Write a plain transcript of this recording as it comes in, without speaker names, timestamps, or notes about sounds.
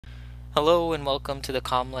Hello and welcome to the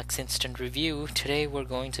COMLEX Instant Review. Today we're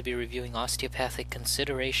going to be reviewing osteopathic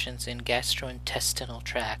considerations in gastrointestinal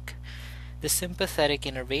tract. The sympathetic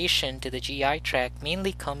innervation to the GI tract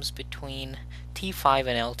mainly comes between T5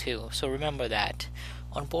 and L2, so remember that.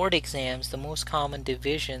 On board exams, the most common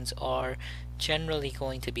divisions are generally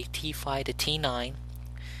going to be T5 to T9.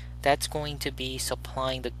 That's going to be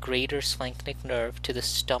supplying the greater splanchnic nerve to the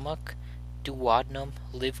stomach, duodenum,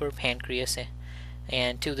 liver, pancreas,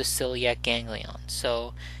 and to the celiac ganglion.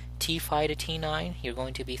 So T5 to T9, you're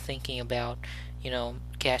going to be thinking about,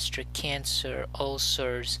 gastric cancer,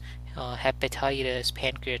 ulcers, hepatitis,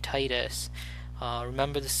 pancreatitis.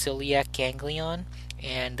 Remember the celiac ganglion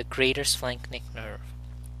and the greater splanchnic nerve.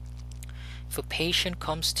 If a patient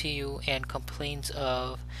comes to you and complains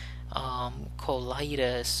of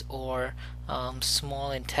colitis or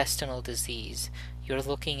small intestinal disease, you're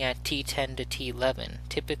looking at T10 to T11.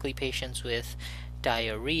 Typically patients with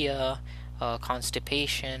diarrhea,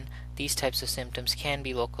 constipation, these types of symptoms can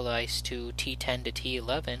be localized to T10 to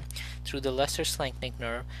T11 through the lesser splanchnic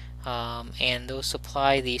nerve, and those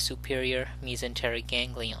supply the superior mesenteric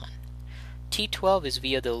ganglion. T12 is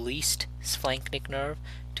via the least splanchnic nerve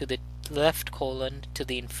to the left colon to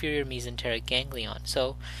the inferior mesenteric ganglion.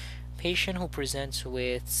 So patient who presents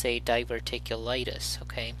with, say, diverticulitis,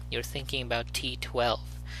 okay, you're thinking about T12.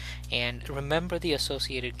 And remember the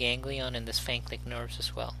associated ganglion and the splanchnic nerves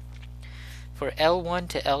as well. For L1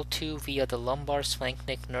 to L2 via the lumbar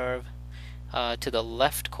splanchnic nerve to the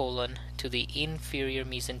left colon to the inferior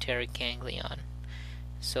mesenteric ganglion.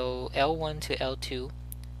 So L1 to L2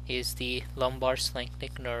 is the lumbar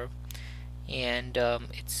splanchnic nerve, and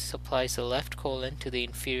it supplies the left colon to the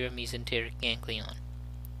inferior mesenteric ganglion.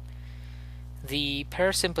 The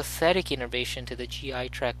parasympathetic innervation to the GI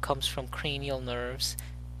tract comes from cranial nerves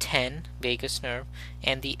 10, vagus nerve,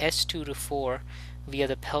 and the S2 to 4 via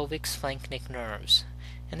the pelvic splanchnic nerves.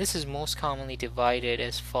 And this is most commonly divided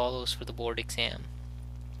as follows for the board exam.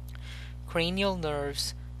 Cranial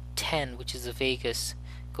nerves 10, which is the vagus,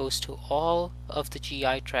 goes to all of the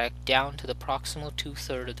GI tract down to the proximal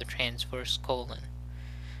 2/3 of the transverse colon.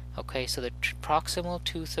 Okay, so the proximal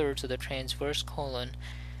 2/3 of the transverse colon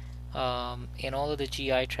and all of the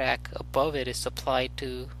GI tract above it is supplied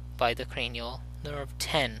to by the cranial nerve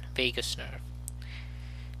 10, vagus nerve.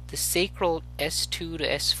 The sacral S2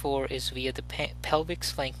 to S4 is via the pelvic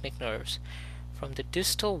splanchnic nerves from the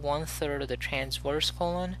distal 1/3 of the transverse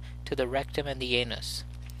colon to the rectum and the anus.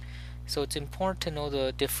 So it's important to know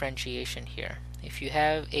the differentiation here. If you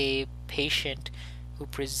have a patient who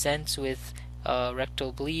presents with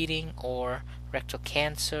rectal bleeding or rectal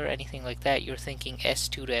cancer, anything like that, you're thinking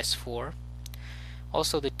S2 to S4.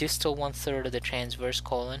 Also, the distal 1/3 of the transverse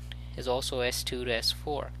colon is also S2 to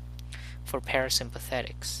S4 for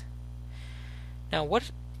parasympathetics. Now,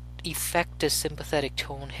 what effect does sympathetic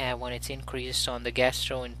tone have when it's increased on the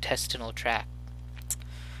gastrointestinal tract?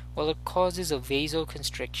 Well, it causes a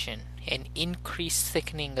vasoconstriction and increased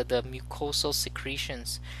thickening of the mucosal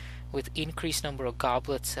secretions with increased number of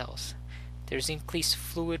goblet cells. There's increased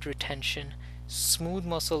fluid retention, smooth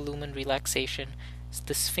muscle lumen relaxation,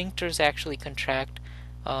 the sphincters actually contract,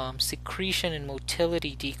 secretion and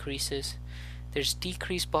motility decreases, there's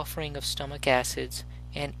decreased buffering of stomach acids,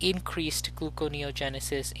 and increased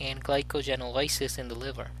gluconeogenesis and glycogenolysis in the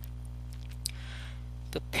liver.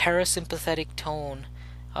 The parasympathetic tone,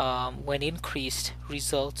 when increased,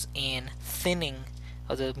 results in thinning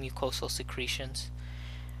of the mucosal secretions,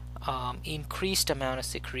 increased amount of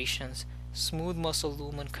secretions, smooth muscle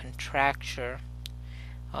lumen contracture,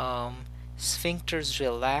 sphincters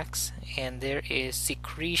relax, and there is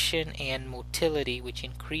secretion and motility which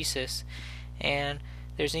increases, and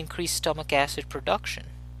there's increased stomach acid production.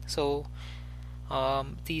 So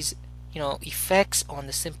these effects on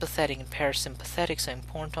the sympathetic and parasympathetics are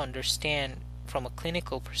important to understand from a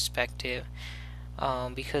clinical perspective,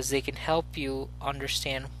 because they can help you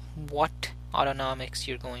understand what autonomics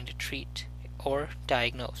you're going to treat or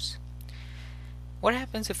diagnose. What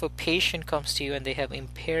happens if a patient comes to you and they have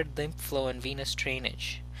impaired lymph flow and venous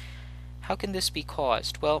drainage? How can this be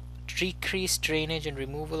caused? Well, decreased drainage and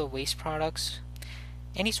removal of waste products,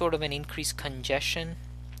 any sort of an increased congestion,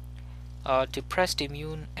 depressed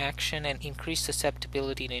immune action, and increased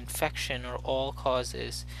susceptibility to infection are all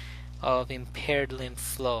causes of impaired lymph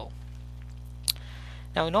flow.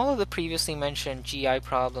 Now, in all of the previously mentioned GI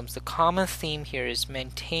problems, the common theme here is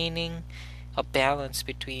maintaining a balance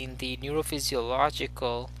between the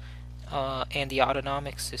neurophysiological and the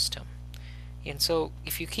autonomic system. And so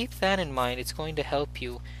if you keep that in mind, it's going to help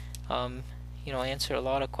you answer a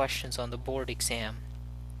lot of questions on the board exam.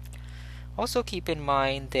 Also keep in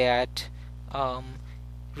mind that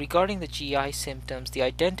regarding the GI symptoms, the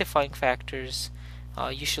identifying factors,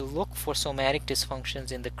 you should look for somatic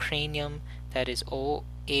dysfunctions in the cranium, that is OA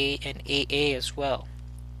and AA as well,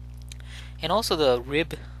 and also the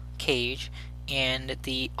rib cage and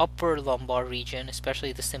the upper lumbar region,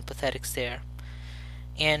 especially the sympathetics there.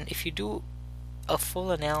 And if you do a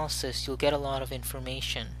full analysis, you'll get a lot of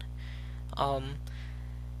information.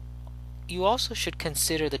 You also should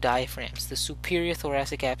consider the diaphragms, the superior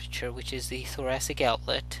thoracic aperture, which is the thoracic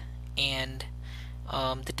outlet, and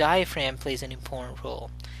the diaphragm plays an important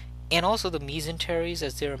role. And also the mesenteries,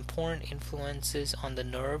 as they're important influences on the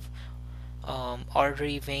nerve,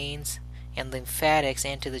 artery, veins, and lymphatics,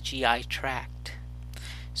 and to the GI tract.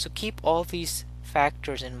 So keep all these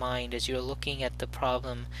factors in mind as you're looking at the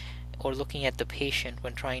problem or looking at the patient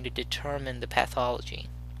when trying to determine the pathology.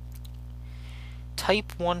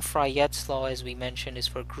 Type 1 Fryette's law, as we mentioned, is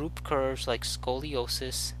for group curves like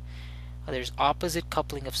scoliosis. There's opposite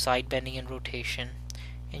coupling of side bending and rotation.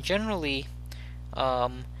 And generally,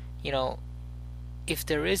 if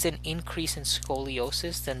there is an increase in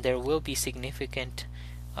scoliosis, then there will be significant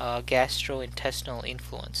gastrointestinal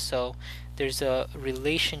influence. So there's a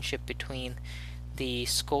relationship between the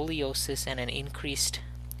scoliosis and an increased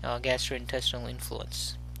gastrointestinal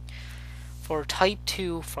influence. For type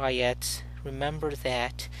 2 Fryette's, remember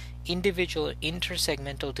that individual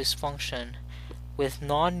intersegmental dysfunction with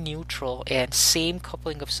non-neutral and same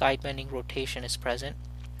coupling of side bending rotation is present.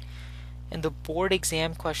 And the board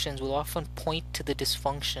exam questions will often point to the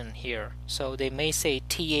dysfunction here. So they may say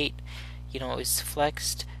T8, is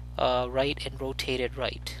flexed right and rotated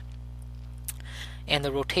right. And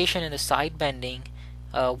the rotation and the side bending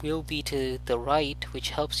will be to the right,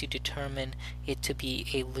 which helps you determine it to be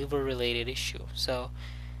a liver-related issue. So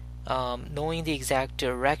knowing the exact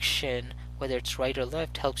direction, whether it's right or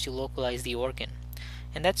left, helps you localize the organ.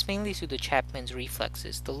 And that's mainly through the Chapman's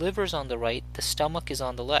reflexes. The liver's on the right, the stomach is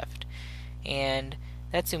on the left. And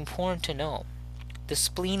that's important to know. The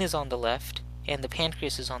spleen is on the left, and the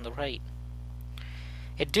pancreas is on the right.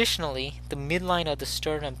 Additionally, the midline of the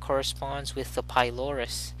sternum corresponds with the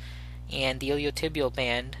pylorus, and the iliotibial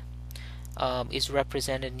band is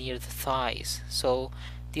represented near the thighs. So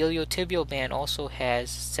the iliotibial band also has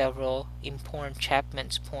several important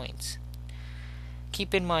Chapman's points.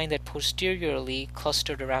 Keep in mind that posteriorly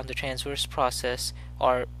clustered around the transverse process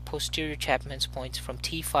are posterior Chapman's points from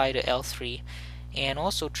T5 to L3, and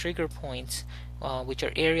also trigger points, which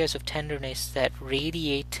are areas of tenderness that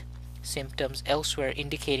radiate symptoms elsewhere,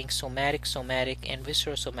 indicating somatic, and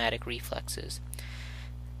viscerosomatic reflexes.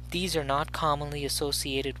 These are not commonly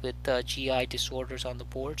associated with GI disorders on the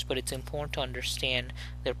boards, but it's important to understand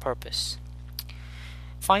their purpose.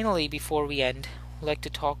 Finally, before we end, I'd like to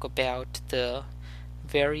talk about the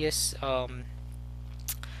various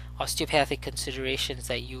osteopathic considerations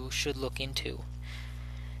that you should look into.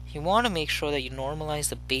 You want to make sure that you normalize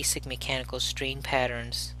the basic mechanical strain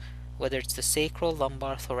patterns, whether it's the sacral,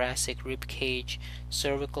 lumbar, thoracic, rib cage,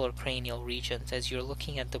 cervical, or cranial regions, as you're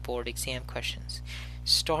looking at the board exam questions.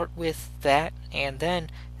 Start with that and then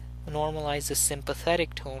normalize the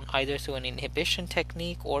sympathetic tone either through an inhibition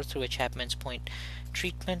technique or through a Chapman's point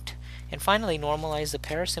treatment. And finally, normalize the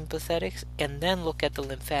parasympathetics and then look at the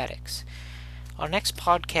lymphatics. Our next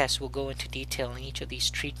podcast will go into detail on each of these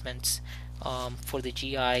treatments for the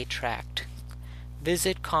GI tract.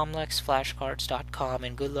 Visit COMLEXflashcards.com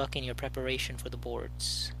and good luck in your preparation for the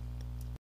boards.